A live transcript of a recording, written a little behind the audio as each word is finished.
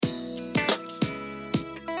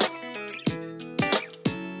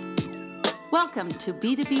Welcome to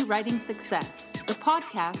B2B Writing Success, the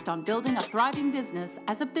podcast on building a thriving business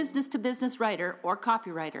as a business-to-business writer or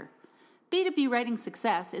copywriter. B2B Writing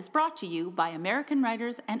Success is brought to you by American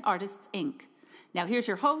Writers and Artists, Inc. Now here's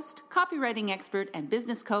your host, copywriting expert and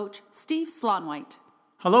business coach, Steve Slaunwhite.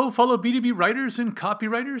 Hello, fellow B2B writers and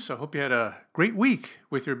copywriters. I hope you had a great week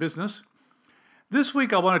with your business. This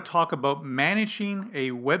week, I want to talk about managing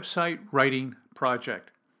a website writing project.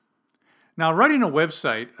 Now, writing a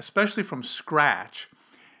website, especially from scratch,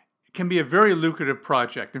 can be a very lucrative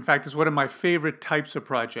project. In fact, it's one of my favorite types of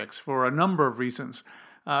projects for a number of reasons.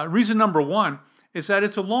 Reason number one is that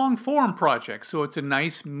it's a long-form project, so it's a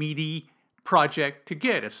nice, meaty project to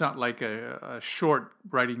get. It's not like a short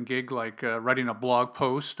writing gig like writing a blog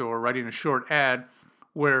post or writing a short ad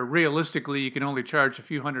where realistically you can only charge a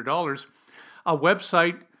few $100s. A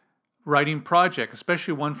website writing project,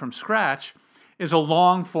 especially one from scratch, is a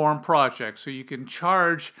long-form project, so you can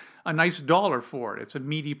charge a nice dollar for it. It's a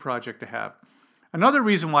meaty project to have. Another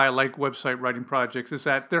reason why I like website writing projects is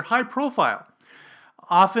that they're high profile.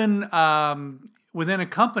 Often within a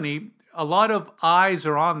company, a lot of eyes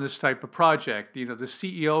are on this type of project. You know, the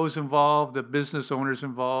CEO is involved, the business owner's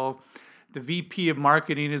involved, the VP of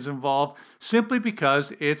marketing is involved, simply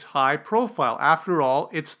because it's high profile. After all,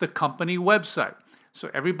 it's the company website. So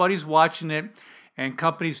everybody's watching it, and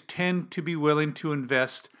companies tend to be willing to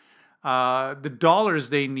invest the dollars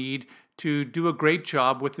they need to do a great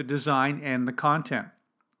job with the design and the content.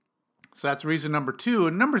 So that's reason number two.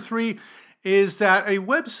 And number three is that a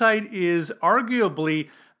website is arguably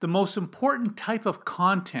the most important type of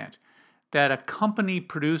content that a company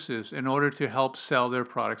produces in order to help sell their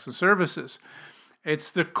products and services.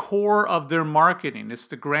 It's the core of their marketing. It's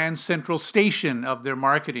the grand central station of their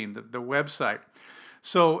marketing, the website.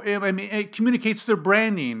 So it communicates their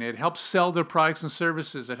branding. It helps sell their products and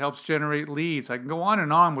services. It helps generate leads. I can go on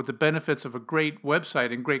and on with the benefits of a great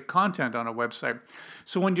website and great content on a website.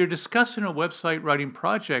 So when you're discussing a website writing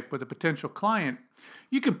project with a potential client,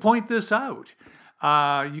 you can point this out.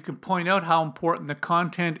 You can point out how important the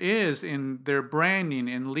content is in their branding,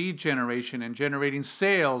 in lead generation, and generating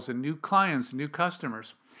sales and new clients and new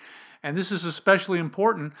customers. And this is especially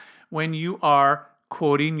important when you are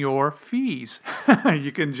quoting your fees.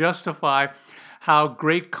 You can justify how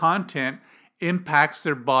great content impacts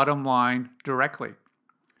their bottom line directly.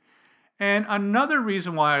 And another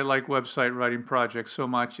reason why I like website writing projects so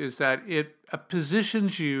much is that it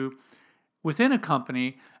positions you within a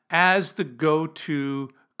company as the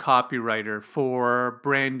go-to copywriter for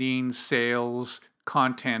branding, sales,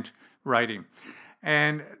 content writing.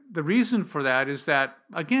 And the reason for that is that,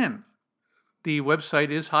 again, the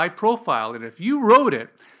website is high profile, and if you wrote it,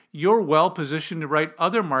 you're well positioned to write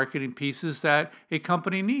other marketing pieces that a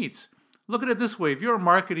company needs. Look at it this way. If you're a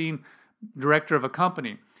marketing director of a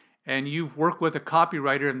company and you've worked with a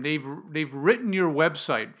copywriter and they've written your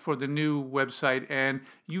website for the new website and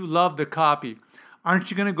you love the copy,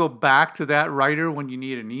 aren't you going to go back to that writer when you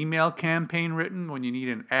need an email campaign written, when you need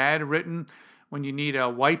an ad written, when you need a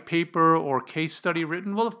white paper or case study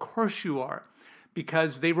written? Well, of course you are,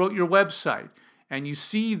 because they wrote your website and you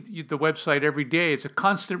see the website every day. It's a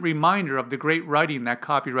constant reminder of the great writing that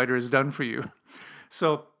copywriter has done for you.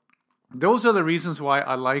 So those are the reasons why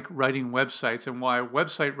I like writing websites and why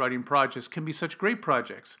website writing projects can be such great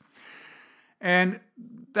projects. And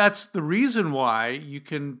that's the reason why you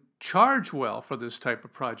can charge well for this type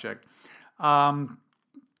of project.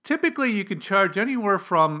 Typically, you can charge anywhere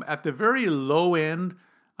from, at the very low end,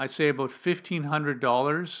 I say about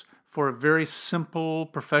 $1,500 for a very simple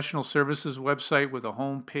professional services website with a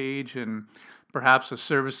home page and perhaps a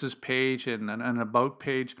services page and an about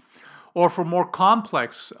page. Or for more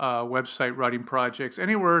complex website writing projects,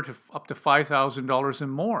 anywhere to up to $5,000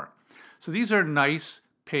 and more. So these are nice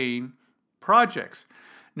paying projects.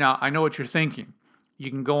 Now, I know what you're thinking. You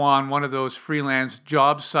can go on one of those freelance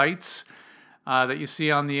job sites that you see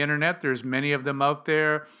on the internet. There's many of them out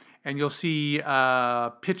there. And you'll see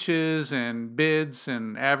pitches and bids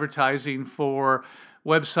and advertising for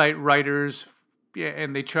website writers.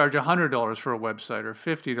 And they charge $100 for a website or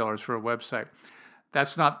 $50 for a website.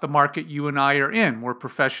 That's not the market you and I are in. We're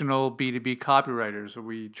professional B2B copywriters.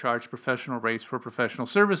 We charge professional rates for professional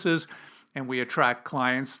services. And we attract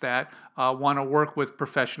clients that want to work with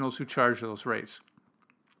professionals who charge those rates.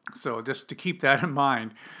 So just to keep that in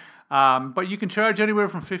mind. But you can charge anywhere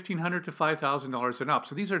from $1,500 to $5,000 and up.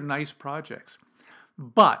 So these are nice projects.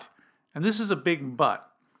 But, and this is a big but,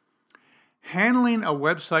 handling a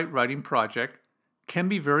website writing project can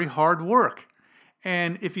be very hard work.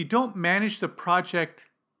 And if you don't manage the project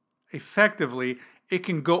effectively, it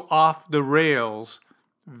can go off the rails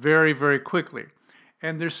very, very quickly.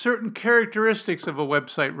 And there's certain characteristics of a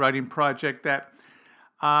website writing project that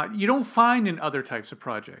you don't find in other types of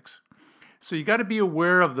projects. So you got to be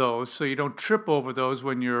aware of those so you don't trip over those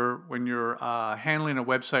when you're handling a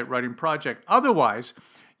website writing project. Otherwise,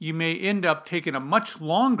 you may end up taking a much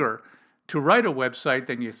longer to write a website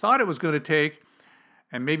than you thought it was going to take,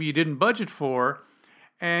 and maybe you didn't budget for,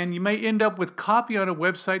 and you may end up with copy on a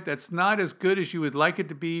website that's not as good as you would like it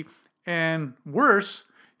to be, and worse,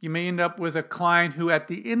 you may end up with a client who at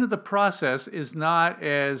the end of the process is not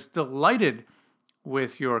as delighted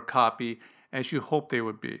with your copy as you hope they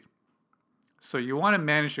would be. So you want to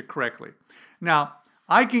manage it correctly. Now,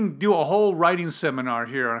 I can do a whole writing seminar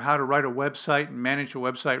here on how to write a website and manage a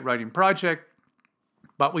website writing project,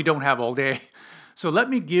 but we don't have all day. So let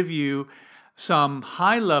me give you some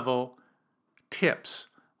high-level tips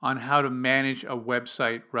on how to manage a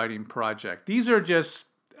website writing project. These are just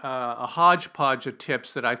a hodgepodge of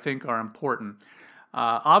tips that I think are important.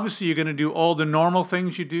 Obviously, you're going to do all the normal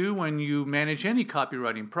things you do when you manage any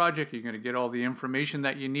copywriting project. You're going to get all the information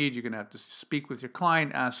that you need. You're going to have to speak with your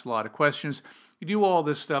client, ask a lot of questions. You do all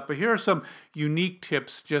this stuff, but here are some unique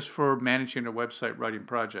tips just for managing a website writing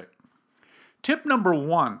project. Tip number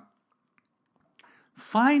 1,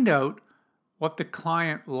 find out what the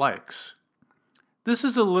client likes. This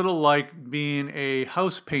is a little like being a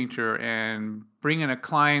house painter and bringing a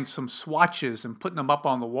client some swatches and putting them up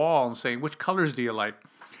on the wall and saying, which colors do you like?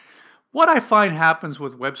 What I find happens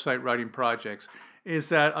with website writing projects is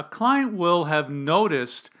that a client will have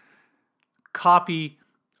noticed copy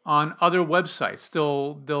on other websites.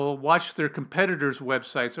 They'll watch their competitors'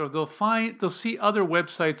 websites, or they'll see other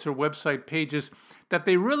websites or website pages that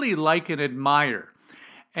they really like and admire.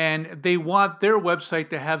 And they want their website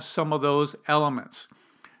to have some of those elements.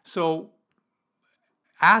 So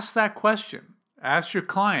ask that question. Ask your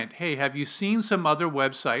client, hey, have you seen some other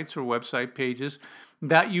websites or website pages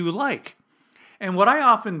that you like? And what I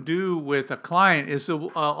often do with a client is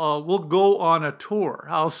we'll go on a tour.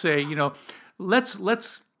 I'll say,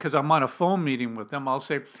 let's because I'm on a phone meeting with them, I'll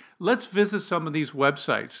say, let's visit some of these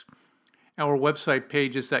websites or website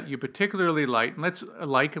pages that you particularly like, and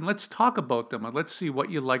let's talk about them, and let's see what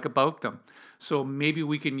you like about them. So maybe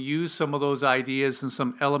we can use some of those ideas and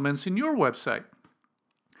some elements in your website.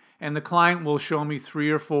 And the client will show me 3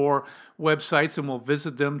 or 4 websites, and we'll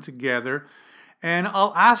visit them together. And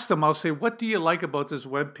I'll ask them, I'll say, what do you like about this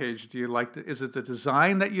web page? Is it the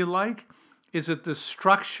design that you like? Is it the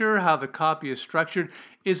structure, how the copy is structured?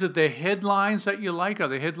 Is it the headlines that you like? Are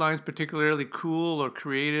the headlines particularly cool or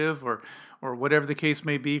creative or whatever the case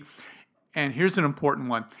may be? And here's an important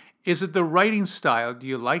one. Is it the writing style? Do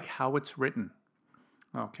you like how it's written?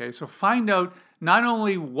 Okay, so find out not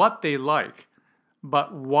only what they like,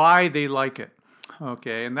 but why they like it.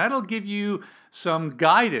 Okay, and that'll give you some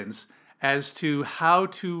guidance as to how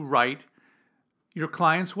to write your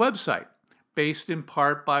client's website, based in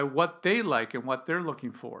part by what they like and what they're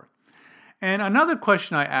looking for. And another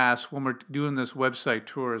question I ask when we're doing this website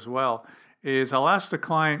tour as well is I'll ask the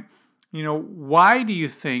client, why do you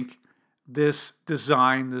think this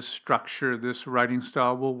design, this structure, this writing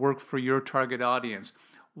style will work for your target audience?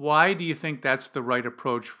 Why do you think that's the right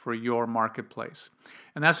approach for your marketplace?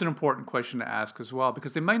 And that's an important question to ask as well,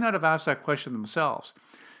 because they might not have asked that question themselves.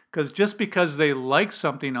 Because just because they like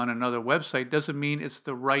something on another website doesn't mean it's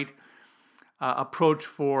the right approach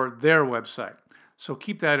for their website. So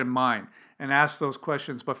keep that in mind and ask those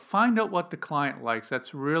questions, but find out what the client likes.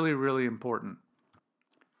 That's really, really important.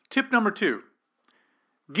 Tip number 2,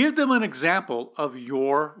 give them an example of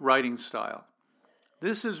your writing style.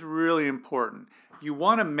 This is really important. You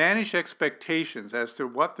want to manage expectations as to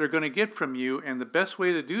what they're going to get from you, and the best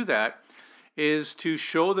way to do that is to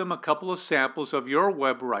show them a couple of samples of your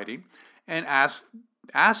web writing and ask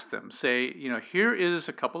them, say, here is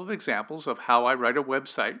a couple of examples of how I write a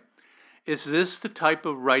website. Is this the type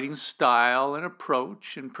of writing style and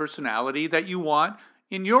approach and personality that you want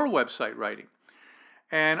in your website writing?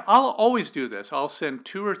 And I'll always do this. I'll send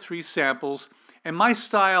 2 or 3 samples, and my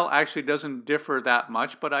style actually doesn't differ that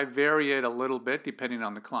much, but I vary it a little bit depending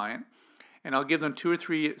on the client. And I'll give them 2 or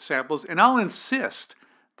 3 samples, and I'll insist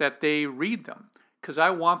that they read them, because I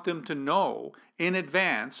want them to know in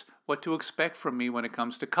advance what to expect from me when it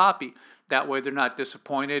comes to copy. That way they're not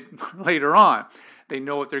disappointed later on. They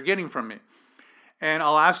know what they're getting from me. And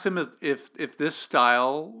I'll ask them if this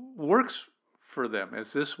style works for them.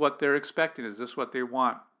 Is this what they're expecting? Is this what they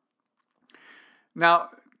want? Now,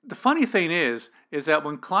 the funny thing is that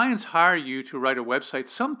when clients hire you to write a website,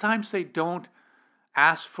 sometimes they don't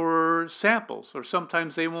ask for samples, or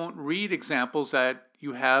sometimes they won't read examples that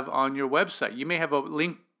you have on your website. You may have a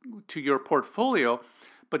link to your portfolio,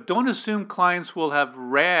 but don't assume clients will have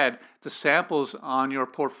read the samples on your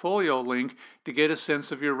portfolio link to get a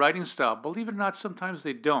sense of your writing style. Believe it or not, sometimes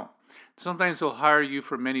they don't. Sometimes they'll hire you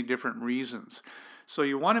for many different reasons. So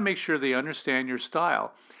you want to make sure they understand your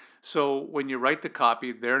style. So when you write the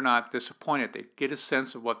copy, they're not disappointed. They get a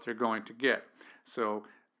sense of what they're going to get. So,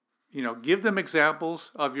 give them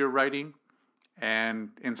examples of your writing and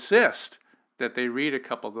insist that they read a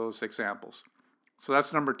couple of those examples. So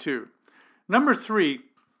that's number 2. Number 3,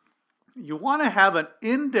 you want to have an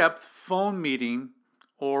in-depth phone meeting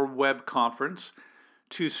or web conference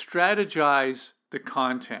to strategize the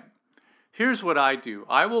content. Here's what I do.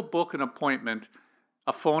 I will book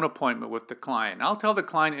a phone appointment with the client. I'll tell the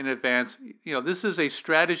client in advance, this is a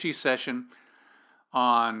strategy session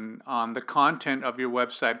on the content of your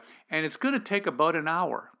website, and it's going to take about an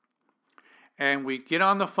hour. And we get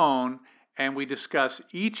on the phone and we discuss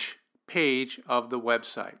each page of the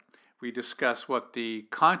website. We discuss what the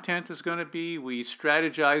content is going to be. We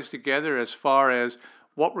strategize together as far as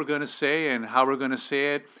what we're going to say and how we're going to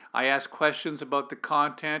say it. I ask questions about the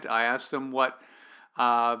content. I ask them what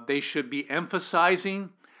they should be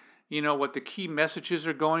emphasizing, what the key messages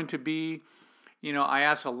are going to be. I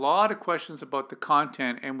ask a lot of questions about the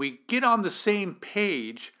content, and we get on the same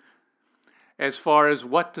page as far as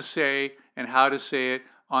what to say and how to say it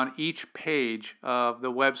on each page of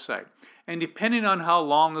the website. And depending on how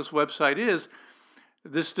long this website is,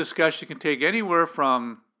 this discussion can take anywhere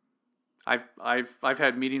from, I've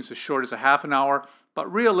had meetings as short as a half an hour,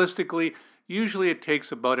 but realistically, usually it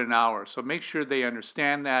takes about an hour. So make sure they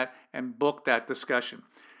understand that and book that discussion.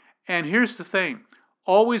 And here's the thing,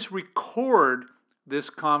 always record this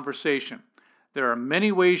conversation. There are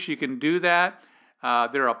many ways you can do that.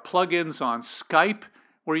 There are plugins on Skype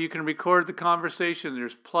where you can record the conversation.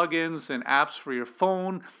 There's plugins and apps for your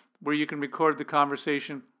phone where you can record the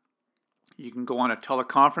conversation. You can go on a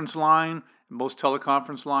teleconference line. Most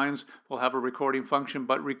teleconference lines will have a recording function,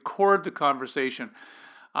 but record the conversation.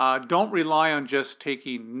 Don't rely on just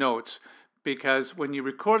taking notes, because when you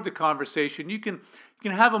record the conversation, you can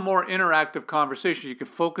have a more interactive conversation. You can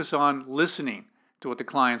focus on listening to what the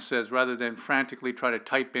client says rather than frantically try to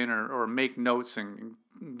type in or make notes and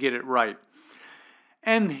get it right.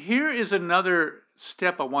 And here is another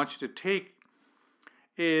step I want you to take,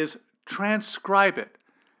 is transcribe it.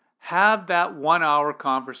 Have that 1-hour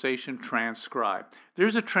conversation transcribed.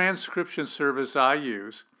 There's a transcription service I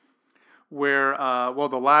use where,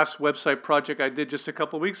 the last website project I did just a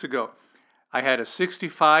couple of weeks ago, I had a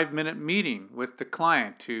 65-minute meeting with the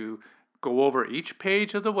client to go over each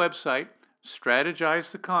page of the website,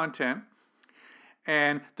 strategize the content,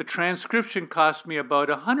 and the transcription cost me about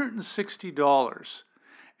 $160.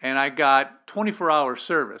 And I got 24-hour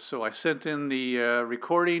service. So I sent in the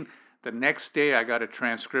recording. The next day I got a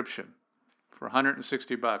transcription for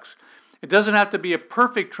 $160. It doesn't have to be a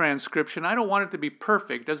perfect transcription. I don't want it to be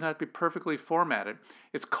perfect. It doesn't have to be perfectly formatted.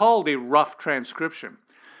 It's called a rough transcription.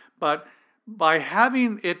 But by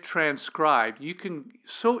having it transcribed, you can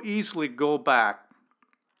so easily go back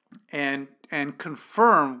and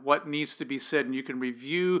confirm what needs to be said. And you can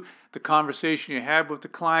review the conversation you had with the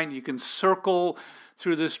client. You can circle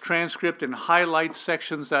through this transcript and highlight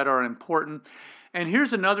sections that are important. And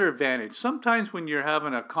here's another advantage. Sometimes when you're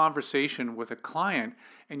having a conversation with a client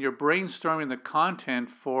and you're brainstorming the content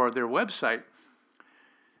for their website,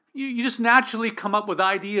 you just naturally come up with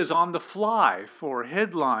ideas on the fly for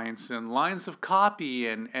headlines and lines of copy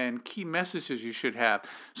and key messages you should have.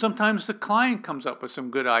 Sometimes the client comes up with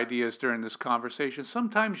some good ideas during this conversation.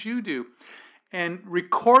 Sometimes you do. And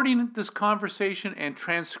recording this conversation and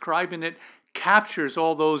transcribing it captures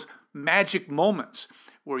all those magic moments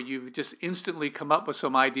where you've just instantly come up with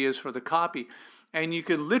some ideas for the copy. And you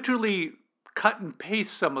can literally cut and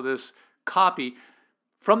paste some of this copy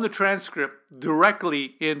from the transcript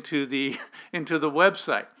directly into the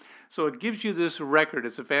website. So it gives you this record.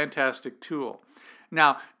 It's a fantastic tool.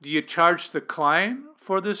 Now, do you charge the client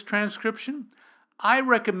for this transcription? I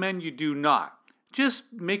recommend you do not. Just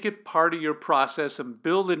make it part of your process and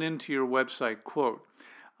build it into your website quote.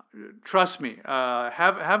 Trust me,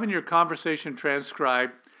 having your conversation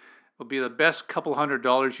transcribed will be the best couple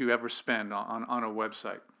 $100 you ever spend on a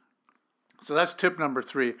website. So that's tip number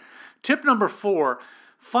 3. Tip number 4,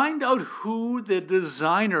 find out who the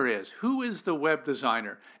designer is. Who is the web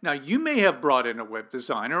designer? Now, you may have brought in a web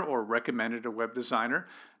designer or recommended a web designer.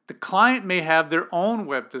 The client may have their own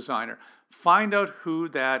web designer. Find out who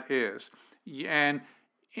that is. And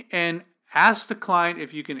ask the client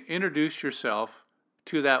if you can introduce yourself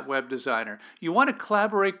to that web designer. You want to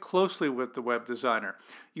collaborate closely with the web designer.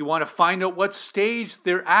 You want to find out what stage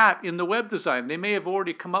they're at in the web design. They may have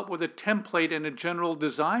already come up with a template and a general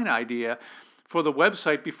design idea for the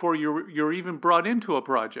website before you're even brought into a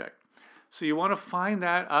project. So you want to find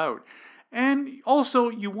that out. And also,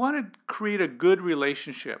 you want to create a good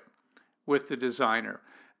relationship with the designer.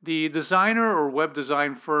 The designer or web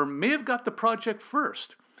design firm may have got the project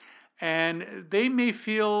first, and they may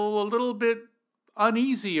feel a little bit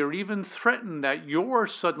uneasy or even threatened that you're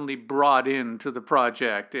suddenly brought into the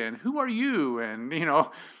project, and who are you, and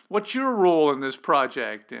what's your role in this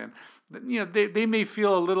project, and they may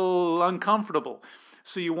feel a little uncomfortable.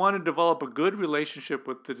 So you want to develop a good relationship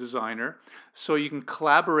with the designer so you can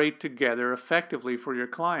collaborate together effectively for your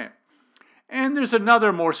client. And there's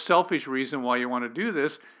another more selfish reason why you want to do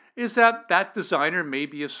this, is that designer may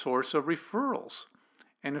be a source of referrals.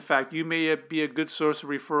 And in fact, you may be a good source of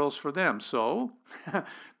referrals for them. So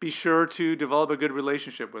be sure to develop a good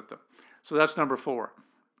relationship with them. So that's number 4.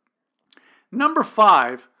 Number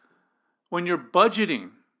 5, when you're budgeting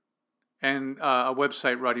and a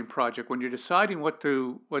website writing project, when you're deciding what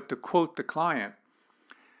to quote the client,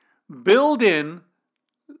 build in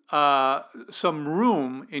some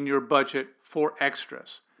room in your budget for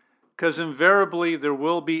extras. Because invariably there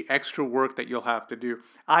will be extra work that you'll have to do.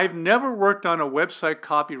 I've never worked on a website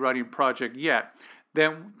copywriting project yet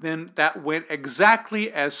that went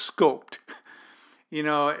exactly as scoped.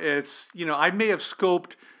 I may have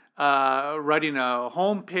scoped writing a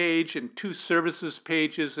home page and 2 services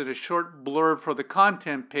pages and a short blurb for the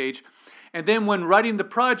content page. And then when writing the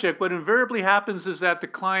project, what invariably happens is that the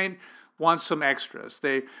client wants some extras.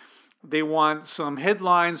 They want some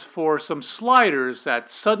headlines for some sliders that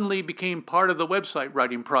suddenly became part of the website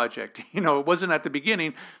writing project. It wasn't at the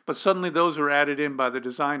beginning, but suddenly those were added in by the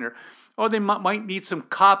designer. Or they might need some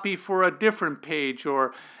copy for a different page,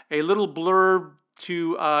 or a little blurb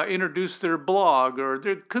to introduce their blog, or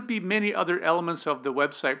there could be many other elements of the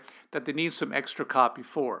website that they need some extra copy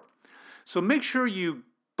for. So make sure you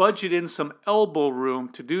budget in some elbow room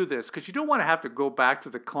to do this, because you don't want to have to go back to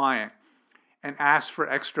the client and ask for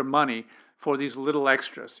extra money for these little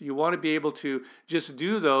extras. You want to be able to just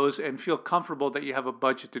do those and feel comfortable that you have a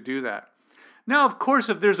budget to do that. Now, of course,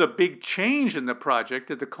 if there's a big change in the project,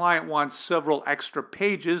 that the client wants several extra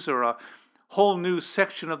pages or a whole new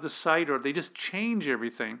section of the site, or they just change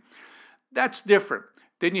everything, that's different.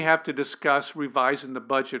 Then you have to discuss revising the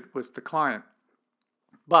budget with the client.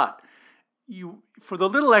 But for the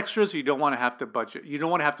little extras, you don't want to have to budget. You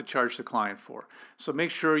don't want to have to charge the client for. So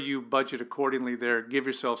make sure you budget accordingly there. Give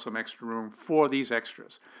yourself some extra room for these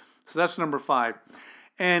extras. So that's number 5.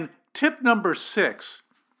 And tip number 6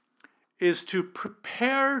 is to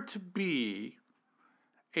prepare to be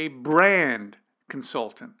a brand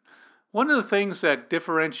consultant. One of the things that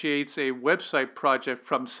differentiates a website project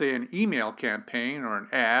from, say, an email campaign or an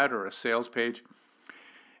ad or a sales page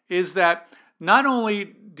is that not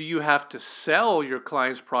only do you have to sell your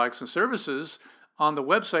client's products and services on the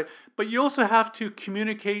website, but you also have to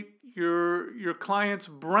communicate your client's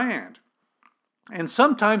brand. And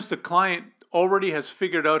sometimes the client already has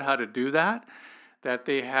figured out how to do that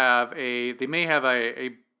they may have a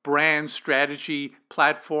brand strategy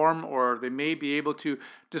platform, or they may be able to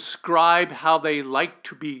describe how they like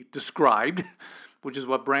to be described, which is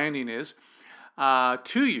what branding is,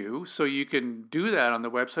 to you, so you can do that on the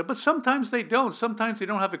website. But sometimes they don't. Sometimes they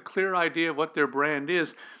don't have a clear idea of what their brand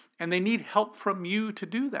is, and they need help from you to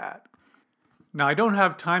do that. Now, I don't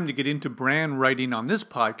have time to get into brand writing on this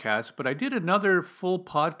podcast, but I did another full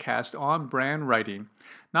podcast on brand writing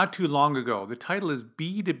not too long ago. The title is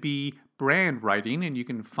B2B Brand Writing, and you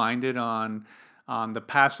can find it on the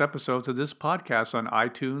past episodes of this podcast on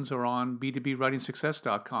iTunes or on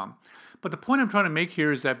b2bwritingsuccess.com. But the point I'm trying to make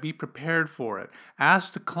here is that be prepared for it.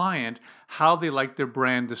 Ask the client how they like their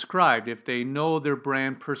brand described, if they know their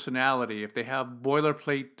brand personality, if they have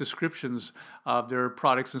boilerplate descriptions of their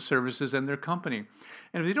products and services and their company.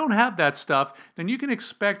 And if they don't have that stuff, then you can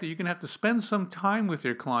expect that you're going to have to spend some time with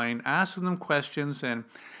your client, asking them questions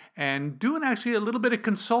and doing actually a little bit of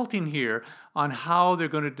consulting here on how they're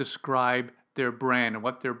going to describe their brand and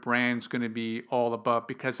what their brand's going to be all about,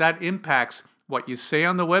 because that impacts what you say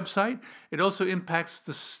on the website. It also impacts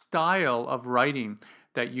the style of writing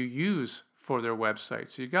that you use for their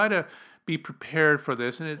website. So you got to be prepared for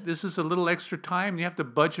this, and this is a little extra time. You have to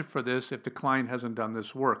budget for this if the client hasn't done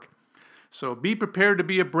this work. So be prepared to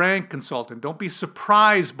be a brand consultant. Don't be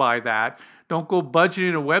surprised by that. Don't go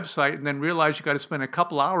budgeting a website and then realize you got to spend a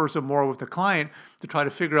couple hours or more with the client to try to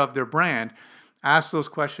figure out their brand. Ask those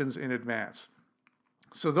questions in advance.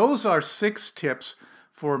 So those are 6 tips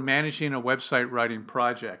for managing a website writing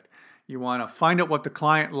project. You want to find out what the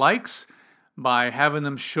client likes by having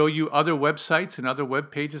them show you other websites and other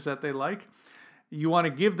web pages that they like. You want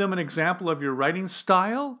to give them an example of your writing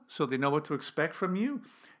style so they know what to expect from you.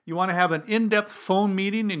 You want to have an in-depth phone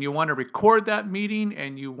meeting, and you want to record that meeting,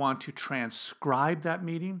 and you want to transcribe that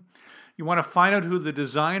meeting. You want to find out who the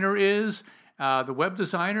designer is, the web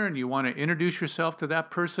designer, and you want to introduce yourself to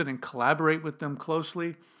that person and collaborate with them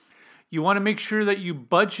closely. You want to make sure that you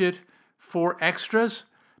budget for extras,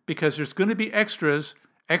 because there's going to be extra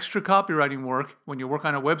copywriting work when you work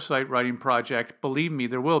on a website writing project. Believe me,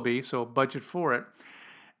 there will be, so budget for it.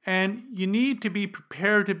 And you need to be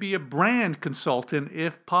prepared to be a brand consultant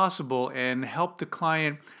if possible and help the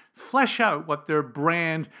client flesh out what their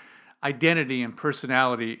brand identity and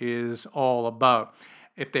personality is all about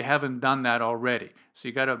if they haven't done that already. So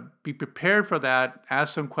you got to be prepared for that,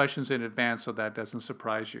 ask some questions in advance so that doesn't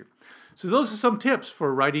surprise you. So those are some tips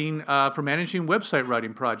for managing website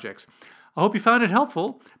writing projects. I hope you found it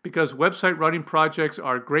helpful, because website writing projects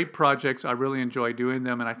are great projects. I really enjoy doing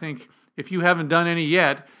them, and I think if you haven't done any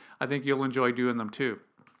yet, I think you'll enjoy doing them too.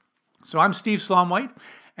 So I'm Steve Slaun-White,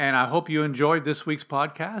 and I hope you enjoyed this week's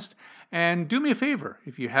podcast. And do me a favor,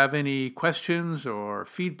 if you have any questions or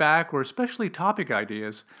feedback or especially topic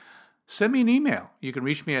ideas, send me an email. You can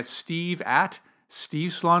reach me at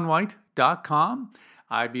steve@steveslaunwhite.com.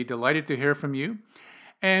 I'd be delighted to hear from you.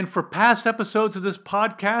 And for past episodes of this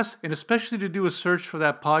podcast, and especially to do a search for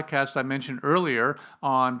that podcast I mentioned earlier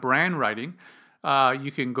on brand writing,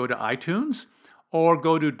 you can go to iTunes or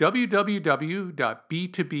go to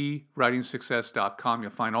www.b2bwritingsuccess.com.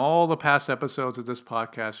 You'll find all the past episodes of this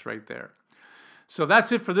podcast right there. So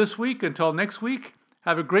that's it for this week. Until next week,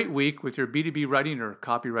 have a great week with your B2B writing or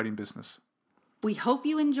copywriting business. We hope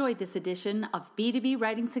you enjoyed this edition of B2B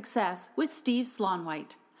Writing Success with Steve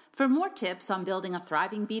Slaun-White. For more tips on building a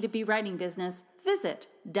thriving B2B writing business, visit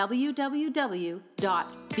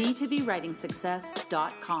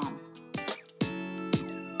www.b2bwritingsuccess.com.